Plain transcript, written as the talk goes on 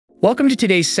Welcome to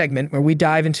today's segment where we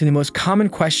dive into the most common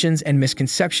questions and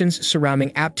misconceptions surrounding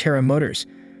Aptera Motors.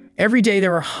 Every day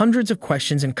there are hundreds of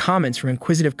questions and comments from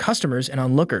inquisitive customers and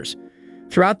onlookers.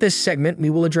 Throughout this segment,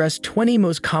 we will address 20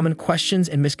 most common questions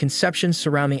and misconceptions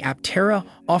surrounding Aptera,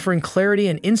 offering clarity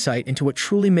and insight into what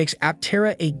truly makes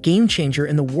Aptera a game-changer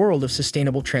in the world of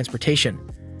sustainable transportation.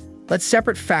 Let's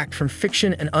separate fact from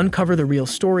fiction and uncover the real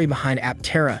story behind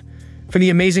Aptera. For the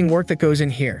amazing work that goes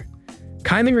in here,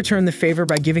 kindly return the favor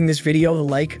by giving this video a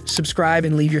like, subscribe,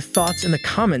 and leave your thoughts in the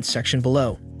comments section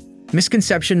below.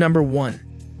 Misconception number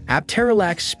 1. Aptera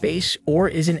lacks space or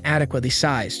is inadequately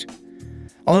sized.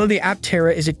 Although the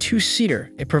Aptera is a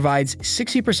two-seater, it provides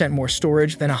 60% more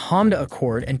storage than a Honda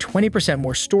Accord and 20%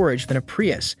 more storage than a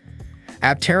Prius.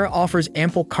 Aptera offers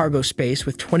ample cargo space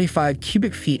with 25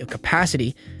 cubic feet of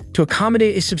capacity to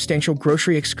accommodate a substantial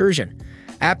grocery excursion.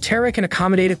 Aptera can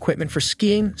accommodate equipment for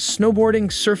skiing, snowboarding,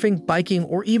 surfing, biking,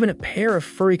 or even a pair of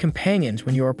furry companions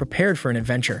when you are prepared for an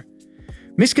adventure.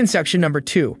 Misconception number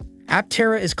 2.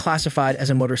 Aptera is classified as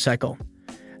a motorcycle.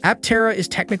 Aptera is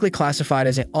technically classified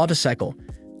as an autocycle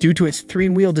due to its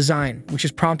three-wheel design, which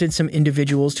has prompted some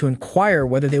individuals to inquire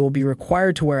whether they will be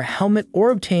required to wear a helmet or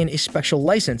obtain a special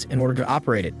license in order to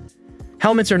operate it.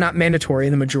 Helmets are not mandatory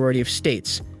in the majority of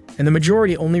states, and the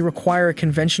majority only require a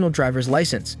conventional driver's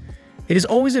license. It is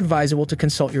always advisable to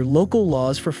consult your local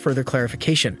laws for further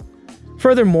clarification.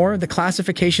 Furthermore, the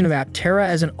classification of Aptera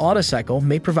as an autocycle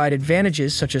may provide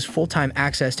advantages such as full-time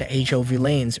access to HOV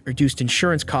lanes, reduced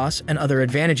insurance costs, and other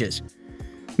advantages.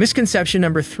 Misconception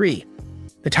number 3.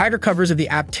 The tire covers of the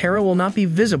Aptera will not be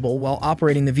visible while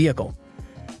operating the vehicle.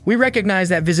 We recognize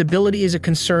that visibility is a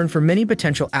concern for many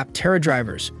potential Aptera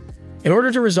drivers. In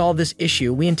order to resolve this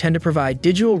issue, we intend to provide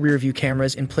digital rear-view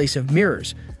cameras in place of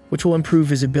mirrors, which will improve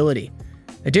visibility.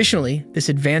 Additionally, this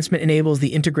advancement enables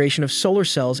the integration of solar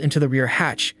cells into the rear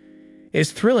hatch. It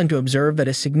is thrilling to observe that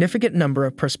a significant number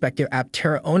of prospective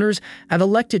Aptera owners have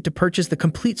elected to purchase the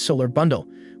complete solar bundle,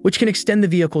 which can extend the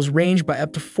vehicle's range by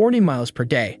up to 40 miles per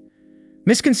day.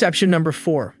 Misconception number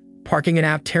 4. Parking an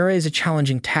Aptera is a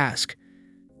challenging task.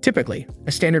 Typically,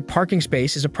 a standard parking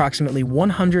space is approximately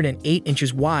 108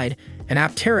 inches wide, and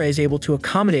Aptera is able to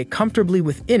accommodate comfortably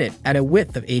within it at a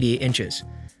width of 88 inches.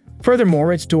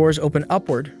 Furthermore, its doors open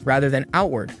upward rather than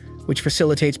outward, which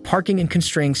facilitates parking in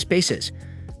constrained spaces.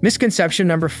 Misconception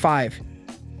number 5.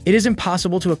 It is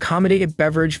impossible to accommodate a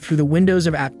beverage through the windows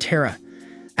of Aptera.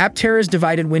 Aptera's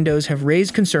divided windows have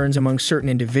raised concerns among certain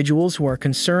individuals who are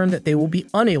concerned that they will be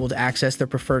unable to access their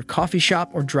preferred coffee shop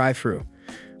or drive-thru.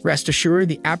 Rest assured,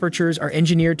 the apertures are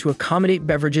engineered to accommodate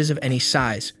beverages of any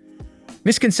size.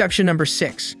 Misconception number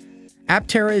 6.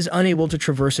 Aptera is unable to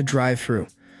traverse a drive-thru.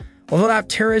 Although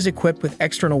Aptera is equipped with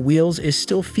external wheels, it is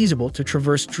still feasible to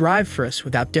traverse drive-thrus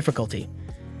without difficulty.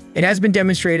 It has been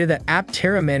demonstrated that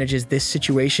Aptera manages this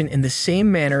situation in the same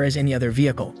manner as any other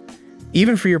vehicle.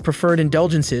 Even for your preferred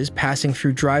indulgences, passing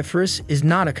through drive-thrus is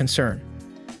not a concern.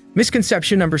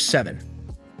 Misconception number 7.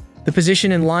 The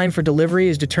position in line for delivery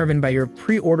is determined by your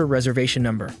pre-order reservation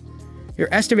number. Your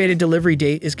estimated delivery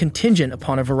date is contingent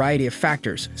upon a variety of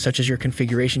factors, such as your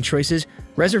configuration choices,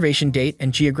 reservation date,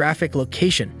 and geographic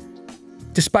location.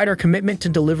 Despite our commitment to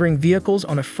delivering vehicles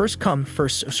on a first-come,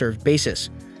 first-served basis,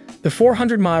 the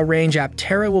 400-mile range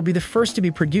Aptera will be the first to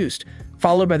be produced,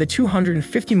 followed by the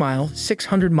 250-mile,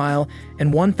 600-mile,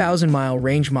 and 1,000-mile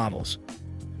range models.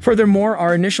 Furthermore,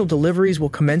 our initial deliveries will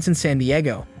commence in San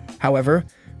Diego. However,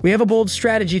 we have a bold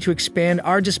strategy to expand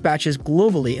our dispatches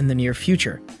globally in the near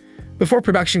future. Before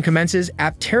production commences,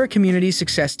 Aptera Community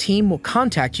Success Team will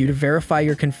contact you to verify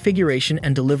your configuration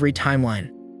and delivery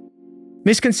timeline.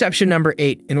 Misconception number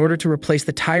 8. In order to replace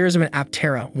the tires of an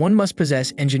Aptera, one must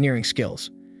possess engineering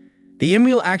skills. The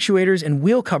in-wheel actuators and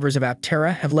wheel covers of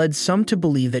Aptera have led some to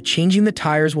believe that changing the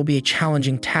tires will be a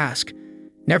challenging task.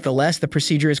 Nevertheless, the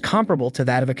procedure is comparable to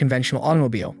that of a conventional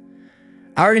automobile.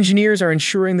 Our engineers are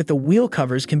ensuring that the wheel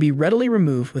covers can be readily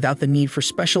removed without the need for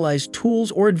specialized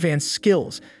tools or advanced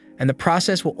skills, and the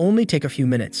process will only take a few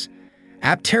minutes.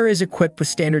 Aptera is equipped with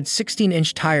standard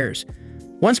 16-inch tires.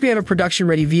 Once we have a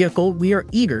production-ready vehicle, we are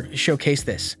eager to showcase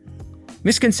this.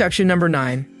 Misconception number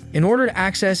 9. In order to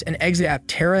access and exit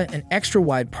Aptera, an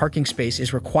extra-wide parking space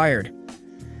is required.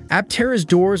 Aptera's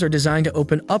doors are designed to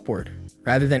open upward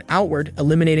rather than outward,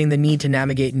 eliminating the need to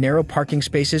navigate narrow parking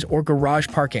spaces or garage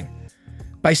parking.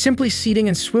 By simply seating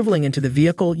and swiveling into the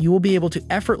vehicle, you will be able to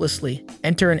effortlessly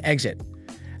enter and exit.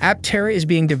 Aptera is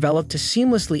being developed to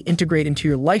seamlessly integrate into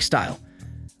your lifestyle,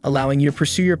 allowing you to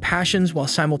pursue your passions while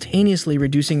simultaneously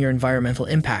reducing your environmental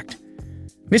impact.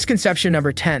 Misconception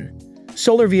number 10.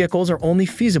 Solar vehicles are only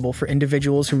feasible for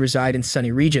individuals who reside in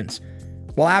sunny regions.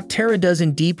 While Aptera does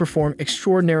indeed perform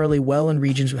extraordinarily well in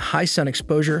regions with high sun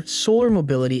exposure, solar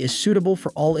mobility is suitable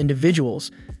for all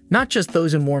individuals, not just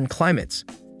those in warm climates.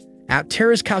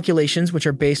 Aptera's calculations, which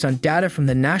are based on data from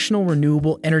the National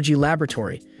Renewable Energy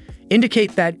Laboratory,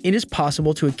 indicate that it is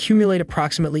possible to accumulate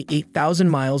approximately 8,000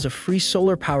 miles of free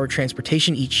solar power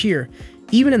transportation each year,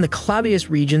 even in the cloudiest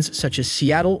regions such as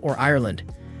Seattle or Ireland.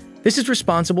 This is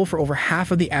responsible for over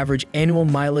half of the average annual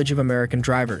mileage of American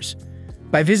drivers.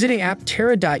 By visiting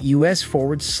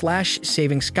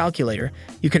aptera.us/savings calculator,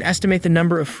 you can estimate the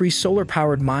number of free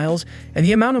solar-powered miles and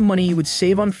the amount of money you would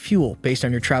save on fuel based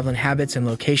on your traveling habits and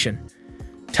location.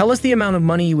 Tell us the amount of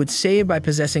money you would save by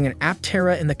possessing an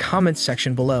Aptera in the comments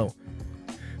section below.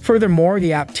 Furthermore,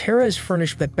 the Aptera is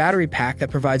furnished with a battery pack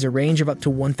that provides a range of up to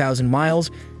 1,000 miles,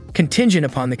 contingent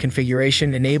upon the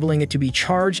configuration, enabling it to be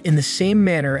charged in the same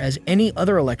manner as any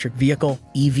other electric vehicle,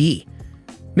 EV.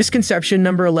 Misconception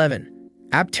number 11.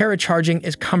 Aptera charging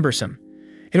is cumbersome.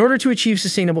 In order to achieve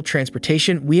sustainable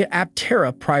transportation, we at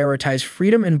Aptera prioritize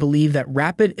freedom and believe that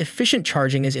rapid, efficient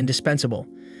charging is indispensable.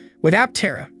 With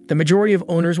Aptera, the majority of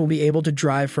owners will be able to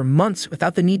drive for months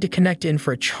without the need to connect in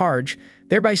for a charge,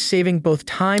 thereby saving both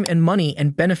time and money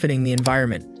and benefiting the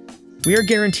environment. We are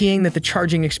guaranteeing that the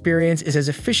charging experience is as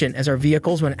efficient as our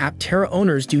vehicles when Aptera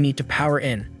owners do need to power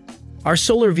in. Our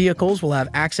solar vehicles will have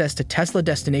access to Tesla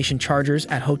destination chargers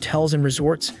at hotels and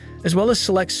resorts, as well as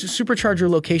select supercharger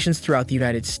locations throughout the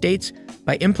United States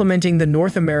by implementing the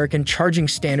North American Charging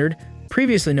Standard,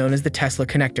 previously known as the Tesla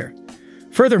Connector.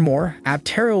 Furthermore,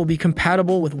 Aptera will be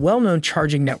compatible with well-known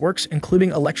charging networks, including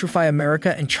Electrify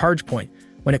America and ChargePoint,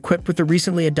 when equipped with the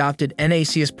recently adopted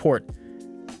NACS port.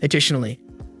 Additionally,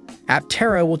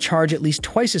 Aptera will charge at least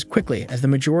twice as quickly as the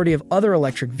majority of other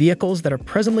electric vehicles that are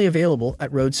presently available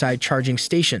at roadside charging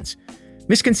stations.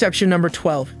 Misconception number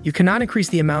 12. You cannot increase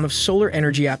the amount of solar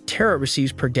energy Aptera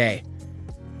receives per day.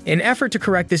 In an effort to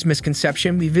correct this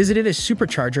misconception, we visited a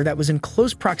supercharger that was in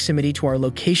close proximity to our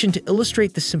location to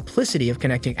illustrate the simplicity of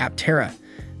connecting Aptera.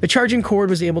 The charging cord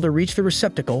was able to reach the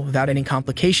receptacle without any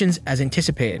complications as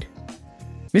anticipated.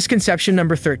 Misconception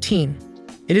number 13.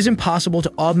 It is impossible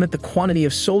to augment the quantity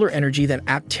of solar energy that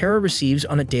Aptera receives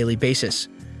on a daily basis.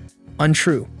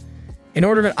 Untrue. In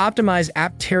order to optimize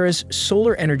Aptera's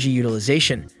solar energy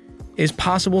utilization, it is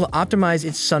possible to optimize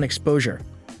its sun exposure.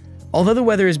 Although the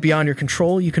weather is beyond your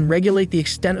control, you can regulate the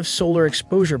extent of solar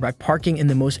exposure by parking in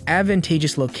the most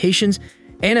advantageous locations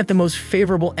and at the most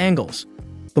favorable angles.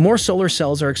 The more solar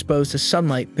cells are exposed to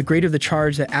sunlight, the greater the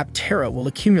charge that Aptera will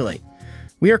accumulate.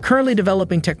 We are currently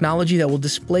developing technology that will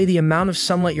display the amount of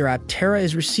sunlight your Aptera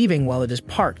is receiving while it is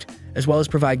parked, as well as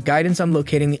provide guidance on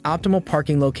locating the optimal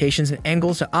parking locations and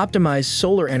angles to optimize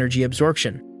solar energy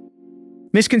absorption.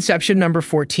 Misconception number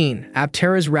 14.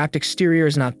 Aptera's wrapped exterior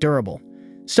is not durable.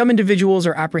 Some individuals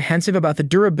are apprehensive about the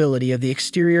durability of the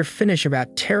exterior finish of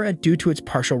Aptera due to its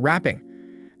partial wrapping.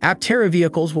 Aptera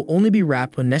vehicles will only be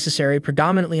wrapped when necessary,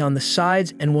 predominantly on the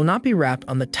sides, and will not be wrapped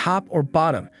on the top or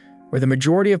bottom, where the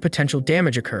majority of potential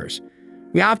damage occurs.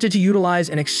 We opted to utilize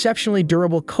an exceptionally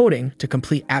durable coating to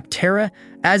complete Aptera,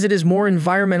 as it is more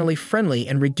environmentally friendly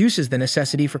and reduces the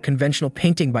necessity for conventional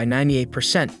painting by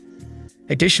 98%.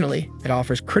 Additionally, it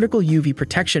offers critical UV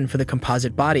protection for the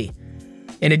composite body.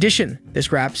 In addition,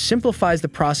 this wrap simplifies the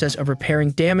process of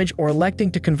repairing damage or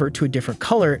electing to convert to a different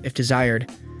color if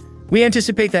desired. We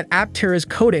anticipate that Aptera's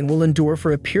coating will endure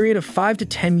for a period of 5 to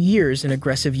 10 years in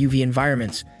aggressive UV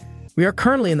environments. We are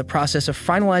currently in the process of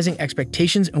finalizing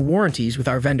expectations and warranties with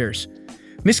our vendors.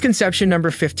 Misconception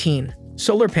number 15.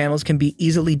 Solar panels can be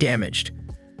easily damaged.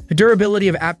 The durability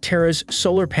of Aptera's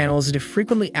solar panels is a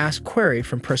frequently asked query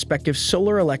from prospective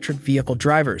solar electric vehicle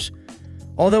drivers.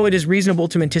 Although it is reasonable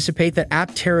to anticipate that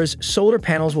Aptera's solar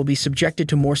panels will be subjected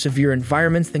to more severe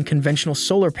environments than conventional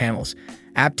solar panels,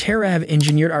 Aptera have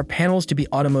engineered our panels to be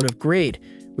automotive grade,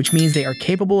 which means they are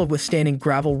capable of withstanding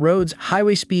gravel roads,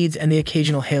 highway speeds, and the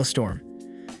occasional hailstorm.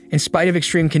 In spite of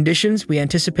extreme conditions, we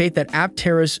anticipate that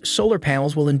Aptera's solar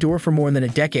panels will endure for more than a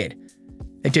decade.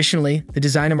 Additionally, the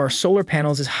design of our solar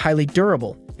panels is highly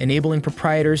durable, enabling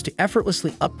proprietors to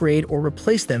effortlessly upgrade or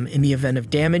replace them in the event of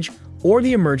damage or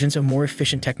the emergence of more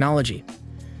efficient technology.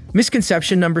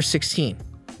 Misconception number 16.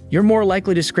 You're more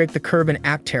likely to scrape the curb in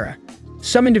Aptera.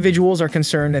 Some individuals are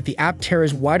concerned that the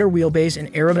Aptera's wider wheelbase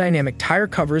and aerodynamic tire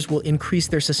covers will increase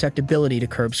their susceptibility to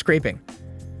curb scraping.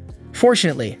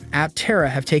 Fortunately, Aptera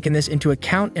have taken this into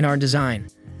account in our design.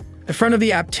 The front of the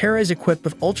Aptera is equipped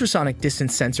with ultrasonic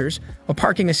distance sensors, a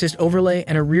parking assist overlay,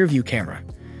 and a rear-view camera.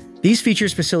 These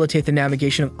features facilitate the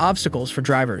navigation of obstacles for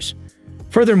drivers.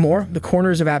 Furthermore, the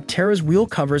corners of Aptera's wheel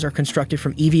covers are constructed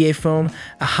from EVA foam,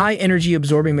 a high-energy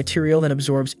absorbing material that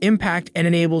absorbs impact and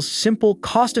enables simple,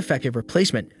 cost-effective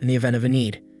replacement in the event of a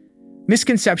need.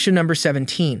 Misconception number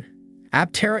 17.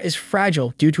 Aptera is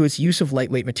fragile due to its use of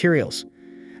lightweight materials.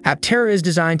 Aptera is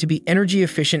designed to be energy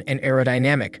efficient and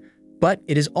aerodynamic, but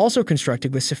it is also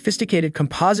constructed with sophisticated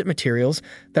composite materials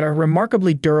that are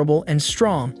remarkably durable and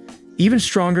strong, even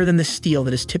stronger than the steel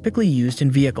that is typically used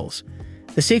in vehicles.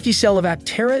 The safety cell of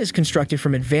Aptera is constructed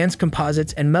from advanced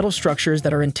composites and metal structures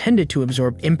that are intended to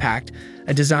absorb impact,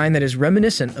 a design that is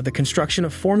reminiscent of the construction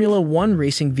of Formula One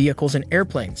racing vehicles and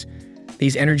airplanes.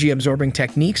 These energy-absorbing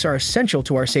techniques are essential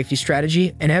to our safety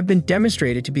strategy and have been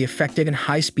demonstrated to be effective in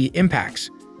high-speed impacts.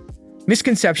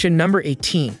 Misconception number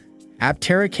 18.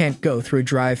 Aptera can't go through a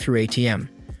drive-through ATM.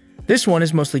 This one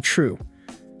is mostly true.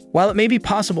 While it may be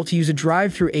possible to use a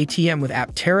drive-through ATM with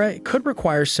Aptera, it could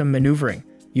require some maneuvering.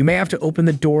 You may have to open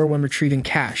the door when retrieving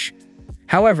cash.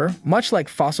 However, much like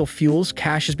fossil fuels,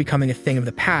 cash is becoming a thing of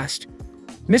the past.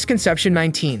 Misconception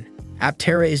 19.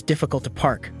 Aptera is difficult to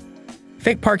park.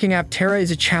 Think parking Aptera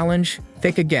is a challenge?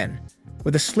 Think again.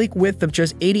 With a sleek width of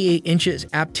just 88 inches,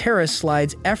 Aptera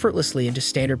slides effortlessly into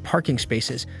standard parking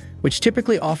spaces, which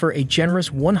typically offer a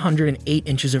generous 108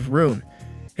 inches of room.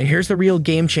 And here's the real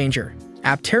game changer.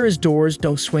 Aptera's doors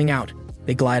don't swing out,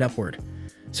 they glide upward.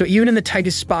 So even in the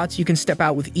tightest spots, you can step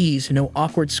out with ease, no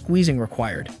awkward squeezing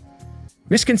required.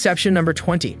 Misconception number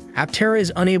 20. Aptera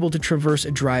is unable to traverse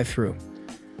a drive-thru.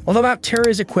 Although Aptera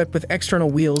is equipped with external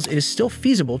wheels, it is still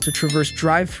feasible to traverse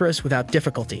drive-thrus without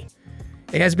difficulty.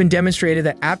 It has been demonstrated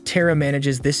that Aptera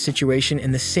manages this situation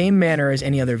in the same manner as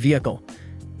any other vehicle.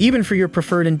 Even for your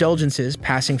preferred indulgences,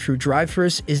 passing through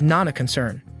drive-thrus is not a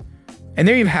concern. And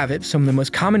there you have it, some of the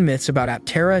most common myths about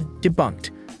Aptera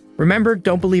debunked. Remember,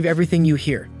 don't believe everything you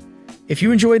hear. If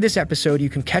you enjoyed this episode, you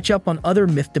can catch up on other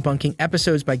myth-debunking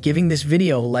episodes by giving this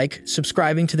video a like,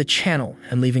 subscribing to the channel,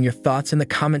 and leaving your thoughts in the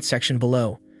comment section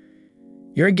below.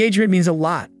 Your engagement means a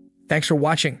lot. Thanks for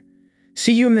watching.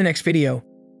 See you in the next video.